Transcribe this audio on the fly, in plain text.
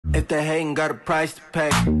If they hating, got a price to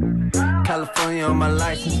pay. California on my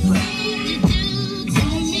license plate.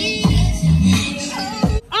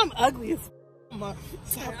 I'm ugly as why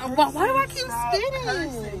do I keep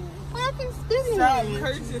spitting? Why do I keep spitting? Stop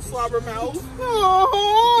cursing, slobber mouth.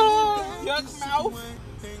 Oh. Yuck mouth.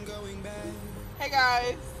 Hey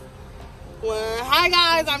guys. Well, hi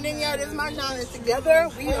guys, I'm Danielle, this is Marján, and together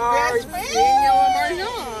we are best friends. Danielle and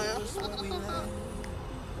Marján.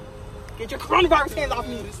 Get your coronavirus hands off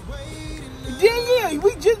me. Danielle,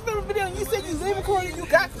 we just filmed a video and you said you live in Corona and you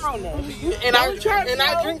got Corona. And I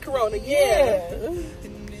drink Corona, yeah.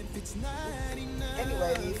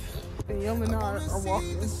 Anyways, Danielle and I are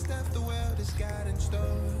walking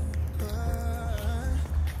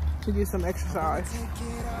to get some exercise.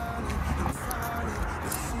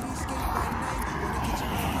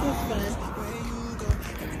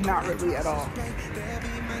 Not really at all.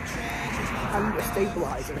 I need a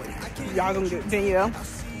stabilizer. Y'all gonna get Danielle?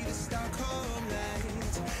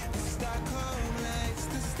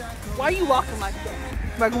 why are you walking like that?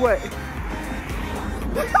 Like what?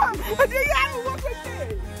 Danielle, I don't walk like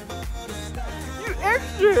that. You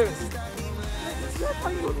extra. That's how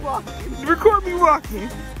you was walking. Record me walking.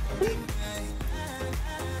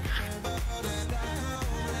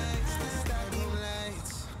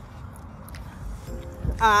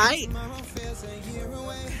 Alright.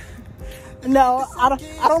 No, I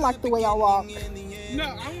don't like the way I walk. No,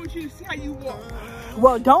 I want you to see how you walk.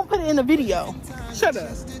 Well, don't put it in the video. Shut up.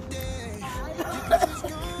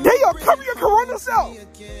 Danielle, cover your Corona self.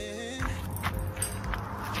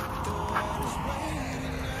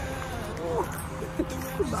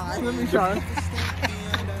 Bye. Let me try.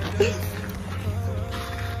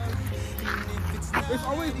 It's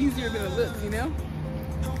always easier than it looks, you know?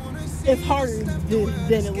 It's harder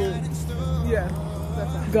than it looks. Yeah.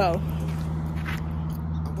 That's right. Go.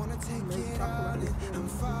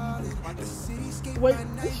 Wait,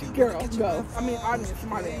 girl, go. I mean, audience,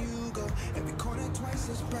 my name.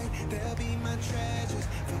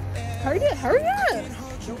 Hurry up, hurry up. Don't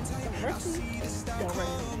rush me. Don't rush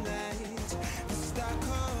me.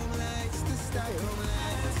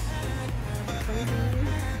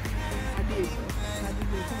 I did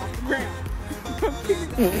come off the ground. Okay.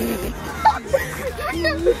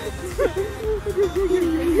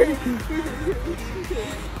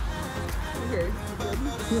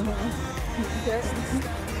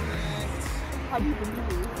 How do you do?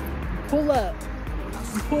 Pull up.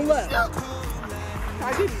 Pull up.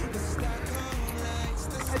 I did it.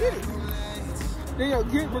 I did it. Danielle,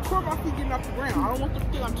 record my feet getting off the ground. I don't want them to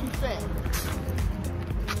think I'm too fat.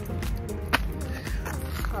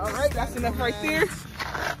 All right, that's enough right there.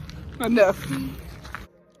 Enough.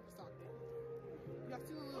 Y'all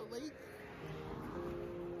still a little late?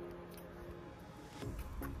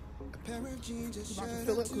 About to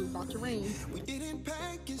fill up because it's about to rain. We didn't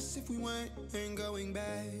pack as if we weren't going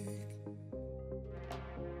back.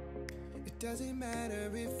 It doesn't matter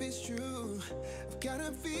if it's true. I've got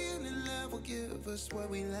a feeling love will give us what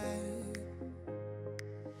we lack.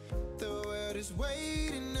 The world is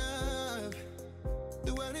waiting up.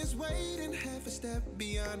 The world is waiting half a step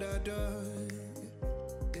beyond our door.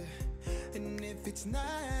 Yeah. And if it's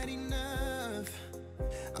not enough,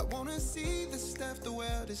 I wanna see the stuff the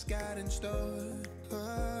world has got in store.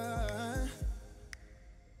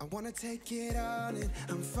 I wanna take it all in,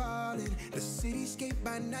 I'm falling. The cityscape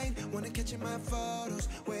by night, wanna catch in my photos.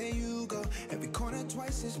 Where you go, every corner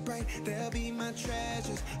twice as bright. They'll be my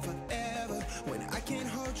treasures forever. When I can't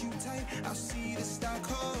hold you tight, I'll see the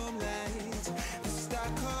Stockholm lights. The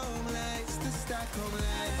Stockholm lights, the Stockholm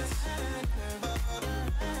lights.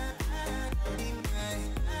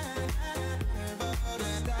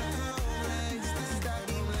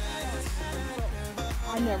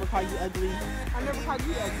 I never call you ugly. I never called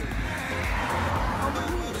you ugly. Hold my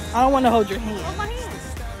hand. I don't want to hold your hand. Hold my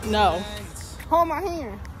hand. No. Hold my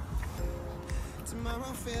hand.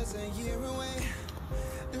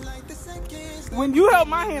 When you held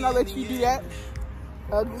my hand, I'll let you do that.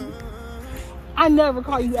 Ugly. I never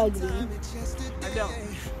call you ugly. I don't.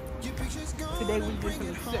 Today we just an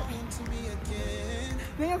exception.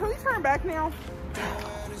 Danielle, can we turn back now?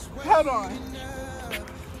 Hold on.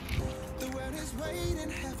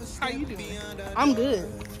 How you doing? I'm good.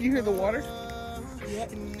 You hear the water?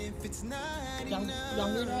 Yep. Y'all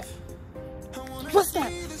hear that? What's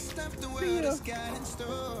that?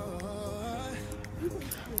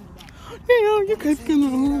 Damn, you could get a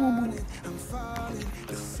little.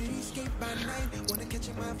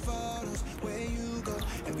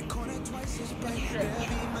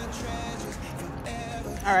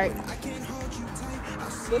 All right.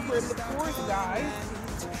 Look, we're in the forest, guys.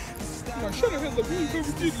 My shoulder has a really big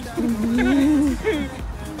titty.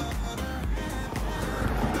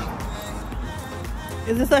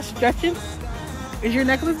 Is this us stretching? Is your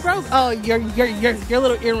necklace broke? Oh, your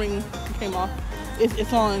little earring came off.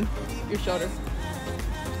 It's on your shoulder.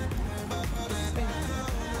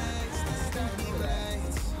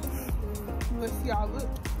 Let's see how I look.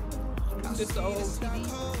 Just the old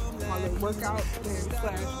TV, my little workout and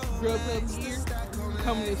 / grill club gear.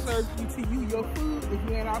 Coming to serve you your food. If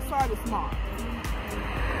you ain't outside, it's mine.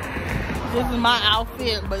 This is my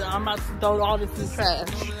outfit, but I'm about to throw all this in the trash.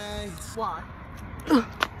 Why?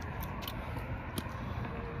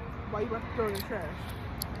 Why you about to throw it in the trash?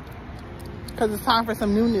 Because it's time for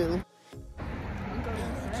some new.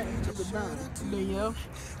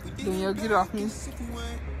 Danielle, get off me.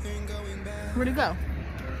 Where'd it go?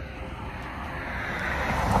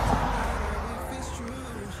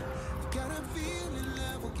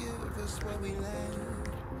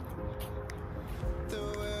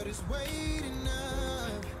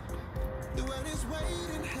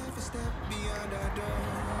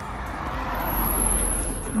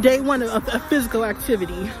 Day one of a physical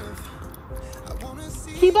activity.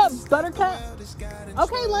 Keep up, Buttercup.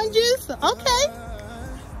 Okay, lunges. Okay.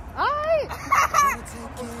 Alright.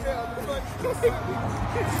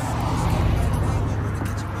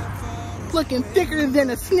 Looking thicker than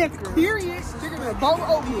a Snicker. Period. Thicker than a bowl of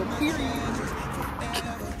oatmeal. Period.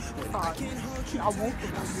 I won't.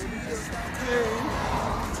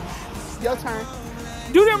 Your turn.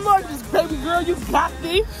 Do them lunges, baby girl. You got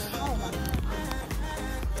this.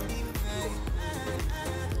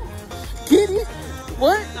 Get it?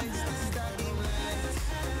 What?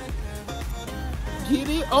 Get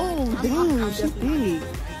it? Oh, damn, she did.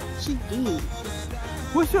 She did.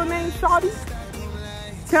 What's your name, shawty?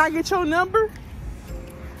 Can I get your number?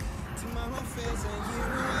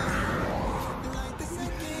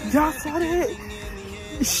 Y'all saw that?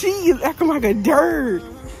 She is acting like a dirt.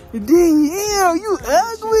 Danielle, you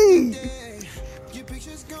ugly.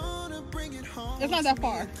 It's not that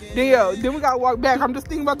far. Danielle, then we gotta walk back. I'm just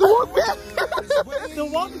thinking about the walk back. The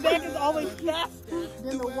walk back is always faster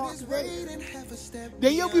than the walk back.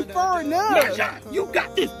 Danielle be far enough. You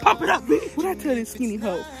got this. Pump it up, bitch. What I tell this skinny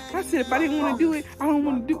hoe? I said if I didn't want to do it, I don't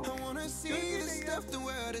want to do it.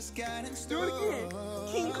 Do it again.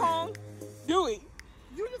 King Kong, do it.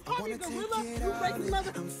 You just called me gorilla. You breaking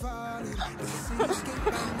mother.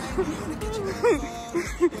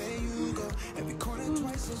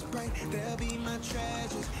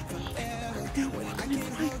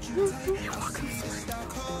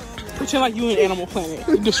 Pretend like you in Animal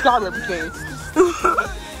Planet. Describe everything.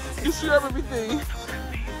 Describe everything.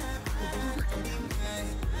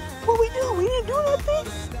 What we do? We didn't do nothing.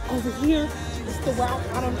 Over here, it's the wild.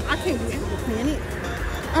 I can't do Animal Planet.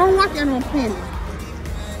 I don't like Animal Planet.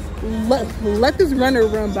 Let this runner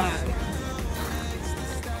run by.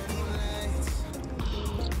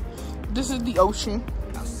 This is the ocean.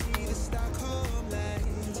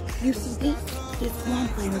 You see this one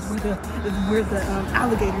place is where the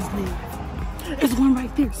alligators live. There's one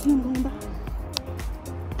right there. See them going by?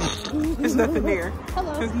 There's nothing there.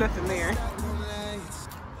 Hello. There's nothing there.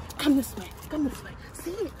 Come this way. Come this way.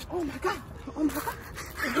 See it? Oh my god. Oh my god.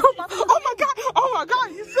 Oh my god. Oh my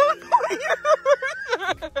god. You saw it?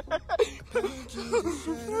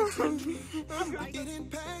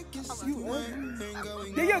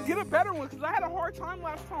 Yeah, get a better one because I had a hard time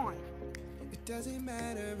last time. It doesn't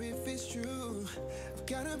matter if it's true. I've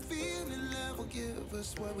got a feeling love will give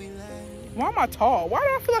us what we like. Why am I tall? Why do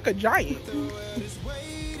I feel like a giant?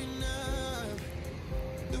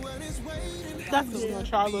 That's just gonna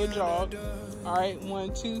try a little jog. All right,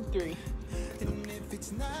 1, 2, 3. And if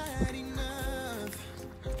it's not enough,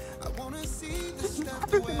 I wanna see the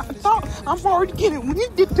stuff I thought I'm already getting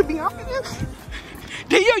winded, to be honest.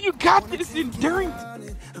 Danielle, you got this endurance.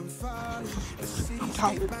 I'm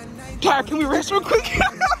tired. Tired, can we rest real quick?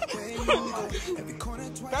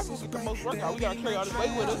 That's what's the most workout. We gotta carry all this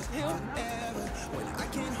weight with us. Yeah. When I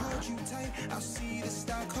can hold you tight, I'll see the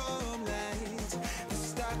Stockholm lights. The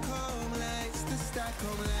Stockholm lights, the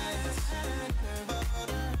Stockholm lights.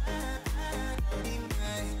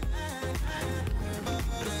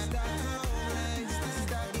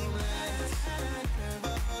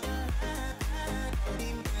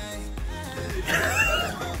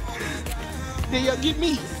 Danielle, get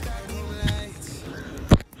me.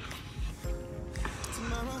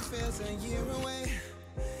 Tomorrow feels a year away,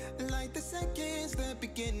 like the seconds, the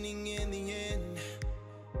beginning and the end.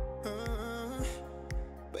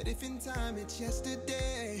 But if in time it's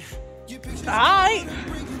yesterday, you picture. Alright,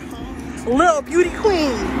 little beauty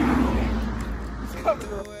queen.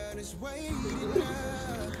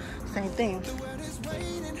 Same thing.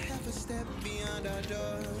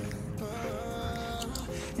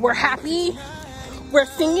 We're happy, we're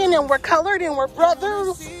singing, and we're colored, and we're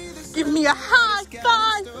brothers. Give me a high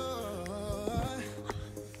five.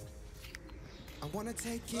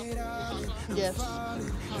 Yes.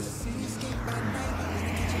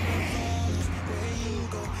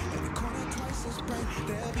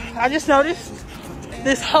 I just noticed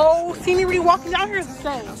this whole scenery walking down here is the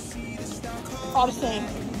same. All the same.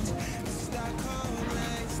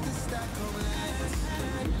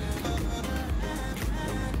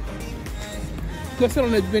 Let's sit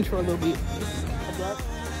on this bench for a little bit.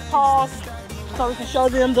 Pause so we can show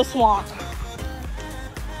them the swamp.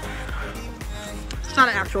 It's not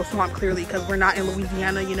an actual swamp, clearly, because we're not in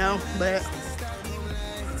Louisiana, you know, but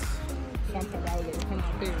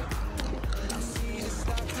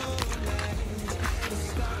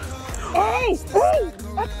oh!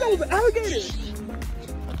 I thought that was an alligator.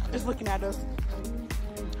 it's looking at us.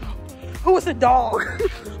 Who is the dog?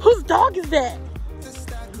 Whose dog is that?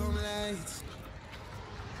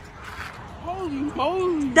 Holy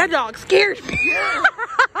moly. That dog scared me. Yeah.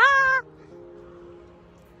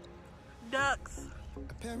 Ducks.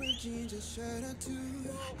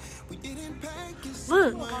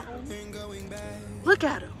 Look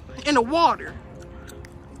at him in the water.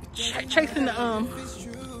 Chasing the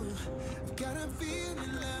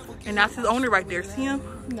and that's his owner right there. See him?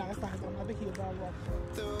 No, it's not his owner. I think he's a dog walker.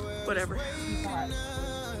 Whatever.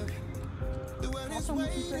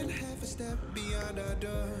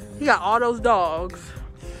 He got all those dogs.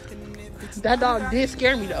 That dog did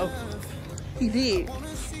scare me though. He did.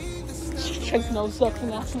 Chasing those ducks in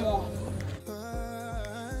that swamp.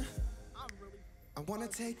 I wanna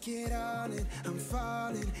take it all in, I'm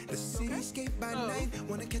falling. The cityscape by night,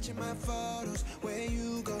 wanna catch in my photos. Where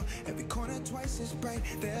you go, every corner twice as bright.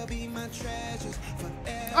 They'll be my treasures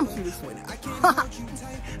forever. I'm cute as when I can't hold you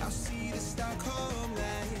tight. I'll see the Stockholm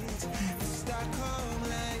lights, the Stockholm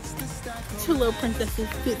lights, the Stockholm. Two little princesses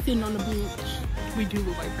sitting on the beach. We do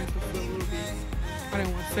look like princesses a little bit. I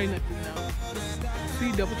didn't want to say nothing though.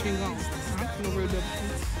 See, double chin gone. No real double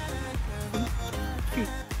chin. Cute,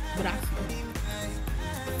 but I see.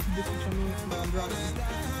 This is what I mean when I'm driving.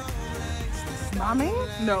 My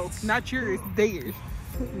man? No, not yours, theirs.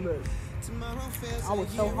 Look. I was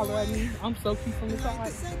so holler at me. I'm so cute from the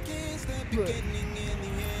side. Look.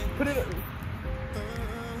 Put it up.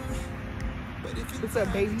 What's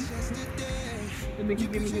up, baby? And then he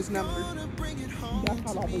give me his number. That's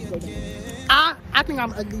how I always go down. I think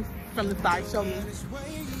I'm ugly from the side. Show me.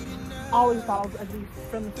 I always thought I was ugly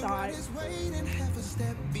from the side.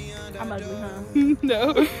 I'm ugly, huh?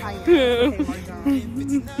 No. I am. Okay,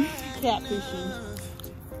 Marján. Catfishing.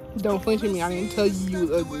 Don't flinch at me. I didn't tell you you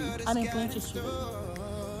was ugly. I didn't flinch at you.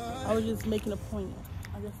 I was just making a point.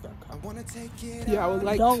 I guess that counts. Yeah, I would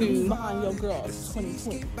like Don't to. leave behind your girl. It's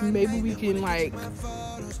 2020. Maybe we can like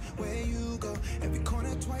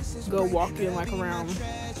go walking like around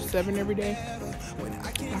 7 every day. I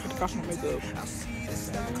have to take off my makeup.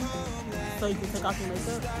 So you can take off your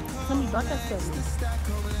makeup? Tell me about that 7.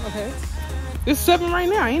 Okay. It's 7 right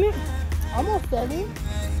now, ain't it? Almost 7.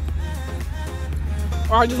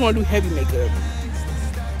 Or I just want to do heavy makeup.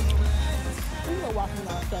 We can go walking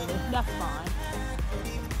around 7. That's fine.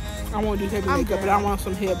 I want to do heavy makeup, but I want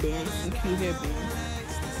some headbands, some cute headbands.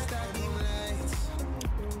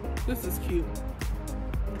 This is cute.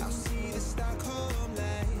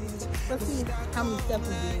 Let's see how many steps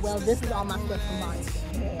we do. Well, this is all my steps from mine.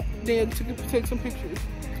 Then take some pictures.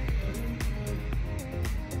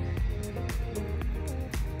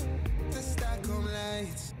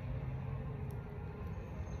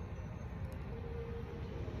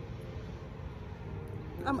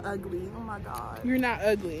 I'm ugly. Oh my god. You're not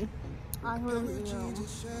ugly. I really am.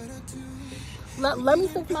 Let me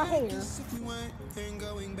fix my hair.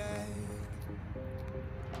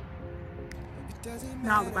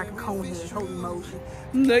 Now I look like a cone head. Holy moly.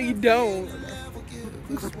 No, you don't.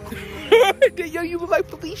 Yo, you look like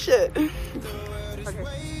Felicia. Okay.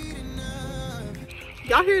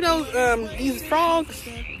 Y'all hear those these frogs?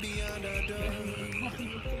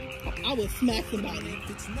 I would smack somebody.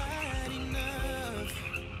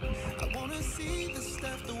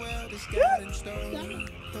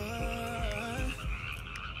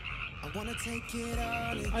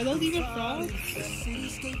 Are those even frogs?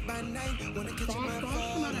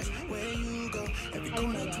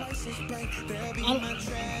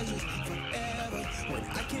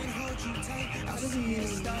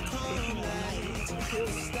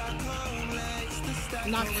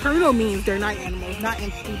 Nocturnal means they're night animals, not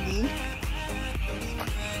amphibian.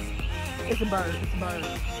 It's a bird. It's a bird.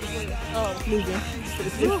 Oh, it's moving.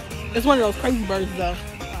 It's one of those crazy birds, though.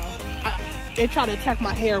 It tried to attack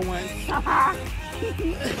my hair once.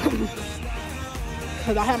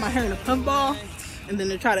 Because I had my hair in a puff ball, and then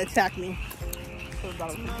it tried to attack me. So it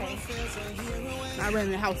was okay. I ran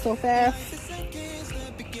in the house so fast.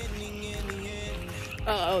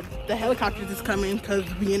 The helicopter is coming because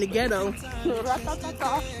we in the ghetto.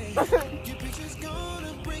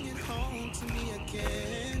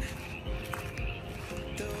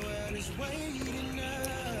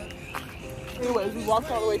 Anyways, we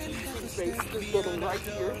walked all the way to the space. This building right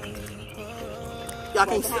here. Y'all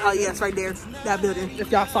can't see. Oh, yes, right there. That building.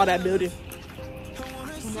 If y'all saw that building.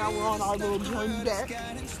 And now we're on our little journey back.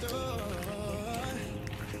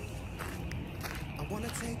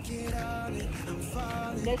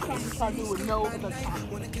 Next time we try to do with no other time.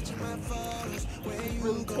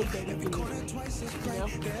 Really take that in.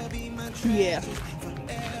 Yeah.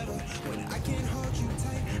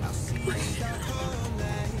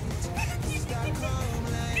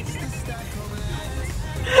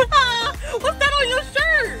 What's that on your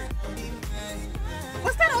shirt?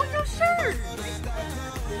 What's that on your shirt?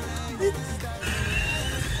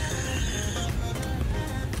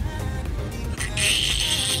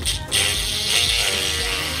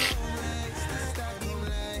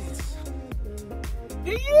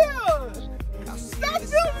 Yeah! Stop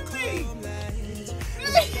filming me!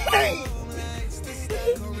 Dang!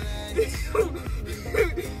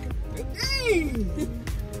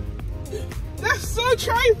 That's so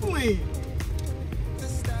trifling!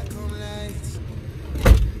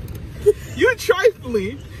 You're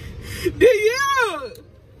trifling! Yeah!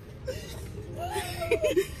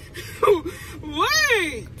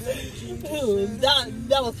 Wait!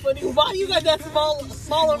 That was funny. Why you got that small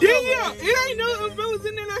umbrella? Yeah, it ain't no umbrellas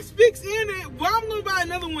in there that speaks in it. Well, I'm gonna buy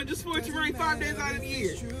another one just for it to rain 5 days out of the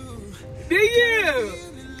year. Yeah!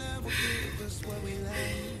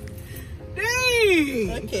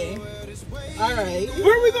 Dang! Okay. Alright.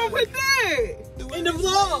 Where are we gonna put that? In the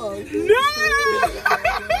vlog. No!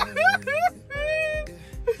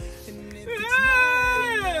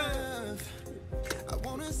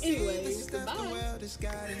 Anyways, goodbye.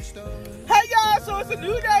 Hey y'all, so it's a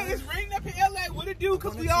new day. It's raining up in LA. What it do?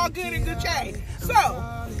 Cause we all good and good chat. So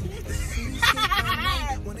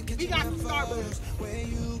we got some Starbucks.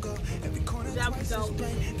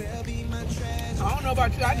 I don't know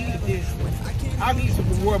about you. I need this. I need to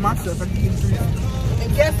reward myself. I need to.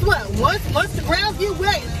 And guess what? Once the ground get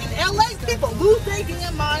wet in LA, people lose their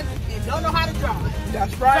damn mind and don't know how to drive.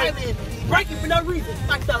 That's right. Braking for no reason.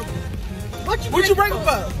 Like those. What you braking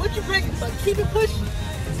for? What you braking for? Keep it pushing.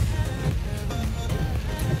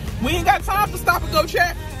 We ain't got time for stop and go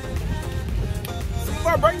check. Some of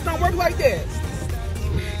our brakes don't work like that.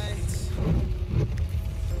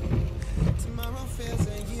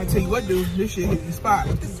 I tell you what, dude, this shit hit the spot.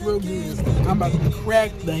 It's real good. I'm about to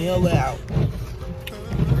crack the hell out.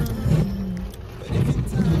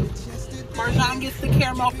 Marján gets the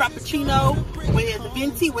caramel frappuccino with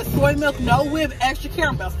venti with soy milk, no whip, extra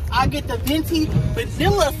caramel. I get the venti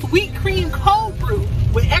vanilla sweet cream cold brew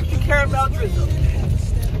with extra caramel drizzle.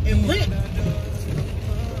 And blend.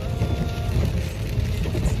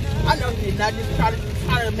 I know he did not just try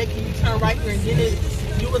to make you turn right here and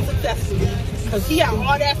do it successfully. Because he had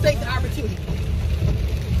all that faith and opportunity.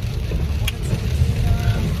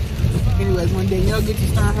 Anyways, when Danielle gets to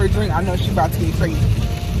start her drink, I know she's about to get crazy.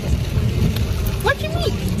 What you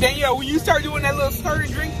mean? Danielle, when you start doing that little stir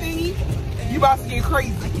and drink thingy, you about to get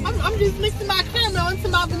crazy. I'm just mixing my caramel into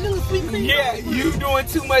my vanilla sweet cream. Yeah, you doing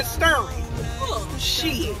too much stirring. Oh,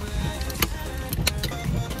 shit.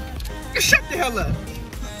 Shut the hell up.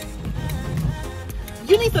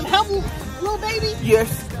 You need some help, little baby?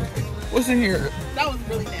 Yes. What's in here? That was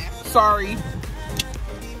really nasty. Sorry.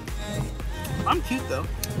 I'm cute though.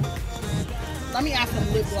 Let me add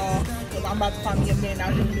some lip gloss because I'm about to find me a man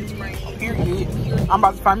out here in this rain. Period. I'm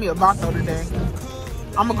about to find me a vato today.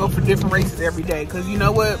 I'm gonna go for different races every day because you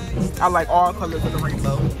know what? I like all colors of the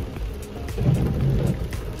rainbow.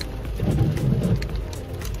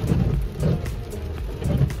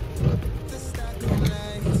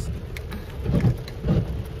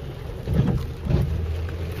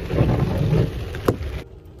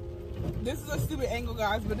 This is a stupid angle,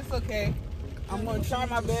 guys, but it's okay. I'm gonna try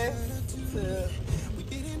my best to.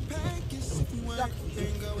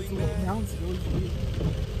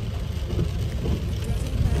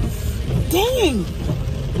 Dang!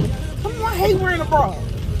 Come on, I hate wearing a bra.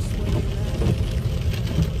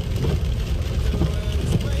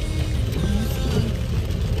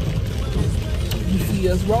 You see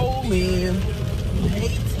us rolling.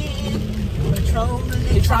 18. Patrolling,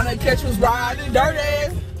 they trying to catch us riding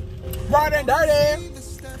dirty. Riding dirty.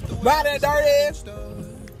 Riding dirty.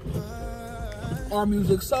 Our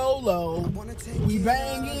music solo. We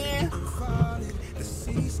banging. Okay.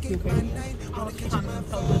 I was trying to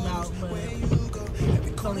help him out, but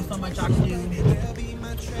there's only so much I can do.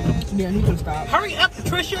 Yeah, he can stop. Hurry up,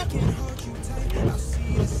 Patricia!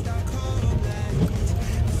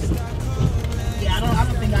 Yeah, I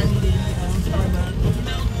don't think I needed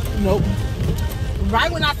Starbucks. Nope.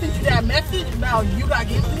 Right when I sent you that message about you got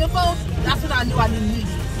games in your phone, that's when I knew I didn't need it.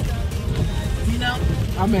 You know?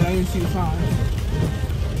 I mean, I didn't see the sign.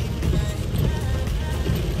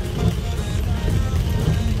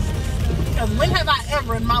 Because when have I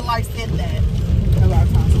ever in my life said that? A lot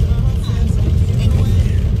of times.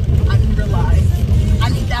 I didn't realize. I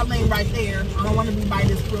need that lane right there. I don't want to be by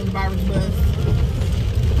this coronavirus bus.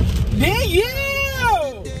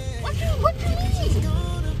 Danielle! What you mean?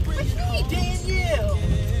 What you mean, Danielle?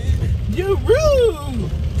 You're rude!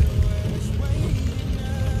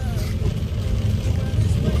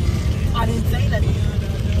 I didn't say nothing.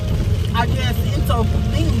 I just into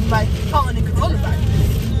things like calling it coronavirus.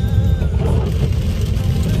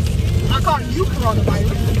 I call you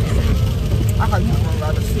coronavirus. I call you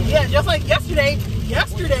coronavirus. Yeah, just like yesterday.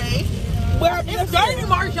 Well, it's dirty,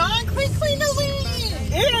 Marján. Clean the lid.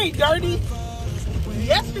 It ain't dirty.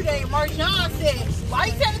 Yesterday, Marján said, "Why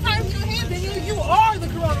you sanitizing your hands? And you are the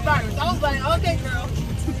coronavirus." I was like, "Okay, girl."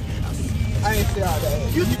 I ain't say all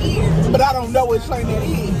that. You scared, but I don't know which lane that is.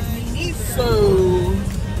 Me neither. So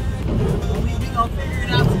we gonna figure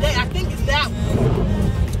it out today. I think it's that one.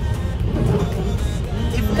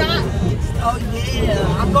 If not, oh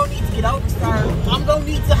yeah, I'm gonna need to get over sir. I'm gonna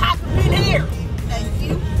need to hop up in here. Thank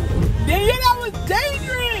you. Danielle, that was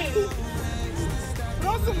dangerous.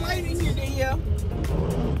 Throw some light in here, Danielle.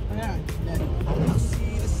 Yeah,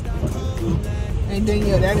 and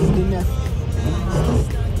Danielle, that is enough.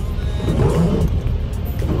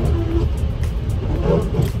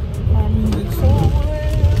 Our music so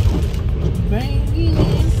banging,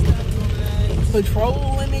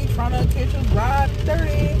 patrolling, they trying to catch us ride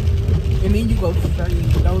 30, and then you go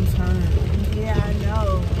straight, don't turn. Yeah, I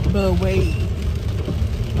know. But wait.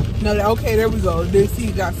 No, okay, there we go. This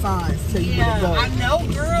seat got signs tell you where to go. I know,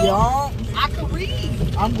 girl. Y'all, I can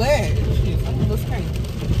read. I'm glad. Shit, some of us can't.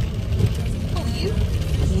 Who, you?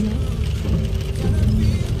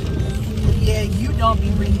 Yeah, you don't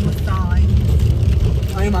be reading the signs.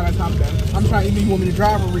 I ain't got time for that. I'm trying to even want me to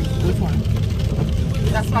drive or read. Which one?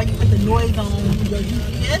 That's why you put the noise on your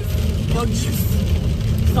GPS, your juice,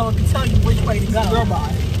 so it can tell you which way to go. Girl,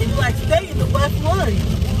 bye. And you're like, stay in the left lane.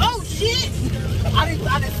 Oh shit! I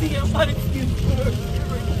didn't see him.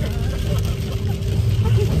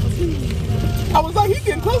 I was like, he's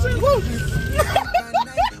getting closer and closer.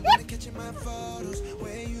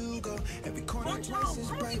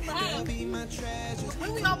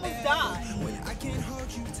 We almost died.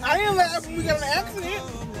 I didn't laugh when we got in an accident.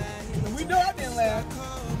 We know I didn't laugh.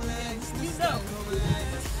 We know.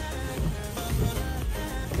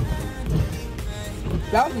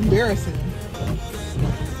 That was embarrassing.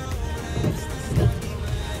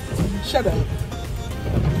 Shut up.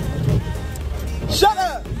 Shut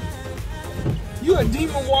up! You a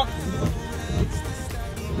demon walking.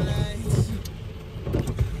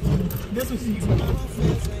 This was you. This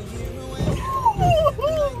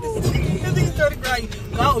nigga started crying.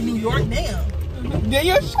 Oh, New York now.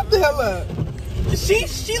 Danielle, shut the hell up. She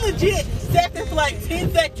legit sat there for like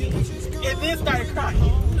 10 seconds and then started crying.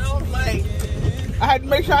 And I was like, I had to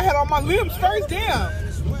make sure I had all my limbs first. Damn.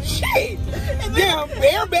 Shit. And damn,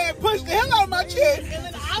 airbag pushed the hell out of my chest. And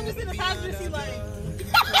then I was in the passenger seat like,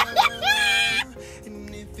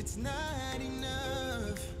 and if it's not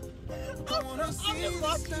enough, I wanna see you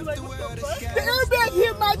like, what the fuck? The airbag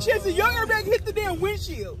hit my chest and your airbag hit the damn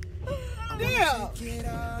windshield. Damn. What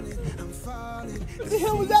the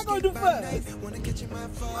hell was that gonna do for us? What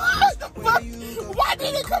the fuck? Why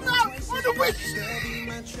did it come out on the windshield?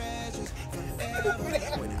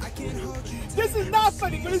 This is not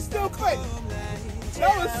funny, but it's still funny.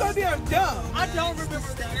 That was so damn dumb. I don't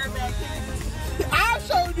remember the airbag thing. I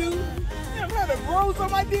sure do. Damn, I had a bruise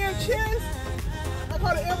on my damn chest. I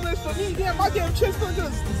called an ambulance for me. Damn, my damn chest was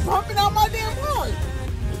just bumping out my damn heart.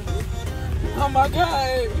 Oh my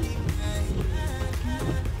God.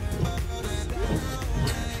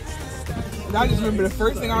 I just remember the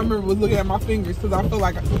first thing I remember was looking at my fingers because I feel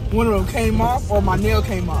like one of them came off or my nail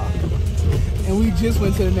came off. And we just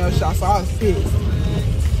went to the nail shop, so I was pissed.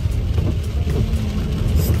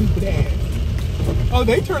 Stupid ass. Oh,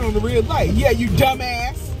 they turned on the red light. Yeah, you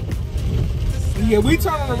dumbass. Yeah, we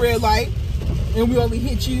turned on the red light and we only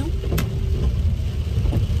hit you.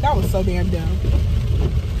 That was so damn dumb.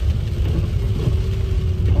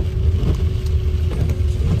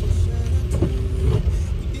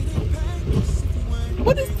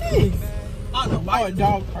 What is this? I don't know why. Oh, a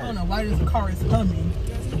dog car. I don't know why this car is humming.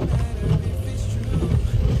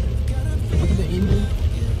 The engine.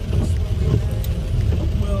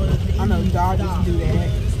 Well, I know dogs do that.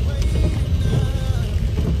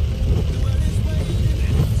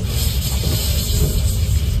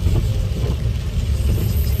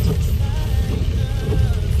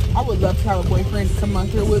 I would love to have a boyfriend to come out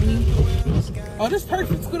here with me. Oh, this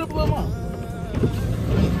perfect. Scoot up a little more.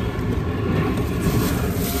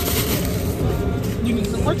 You need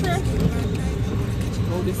some more trash?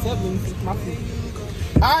 Roll this up. Let me fix my food.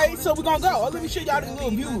 Alright, so we're gonna go. Oh, let me show y'all the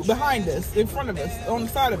little view behind us, in front of us, on the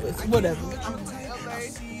side of us, whatever.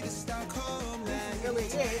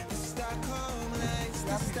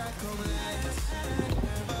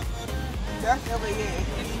 That's LA.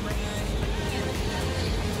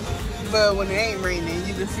 But when it ain't raining,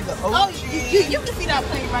 you can see the ocean. Oh, you can see that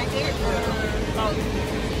plane right there.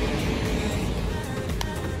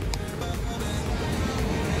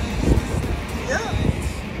 Yeah.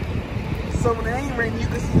 So when it ain't raining, you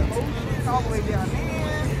can see the ocean all the way down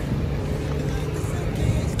there.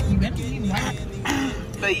 You better be black.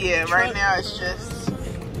 But yeah, right now it's just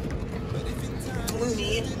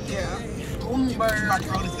gloomy. Yeah.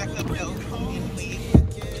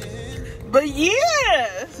 But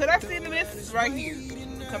yeah, so that's the end of this right here.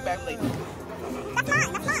 Come back later.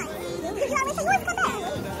 That's fine.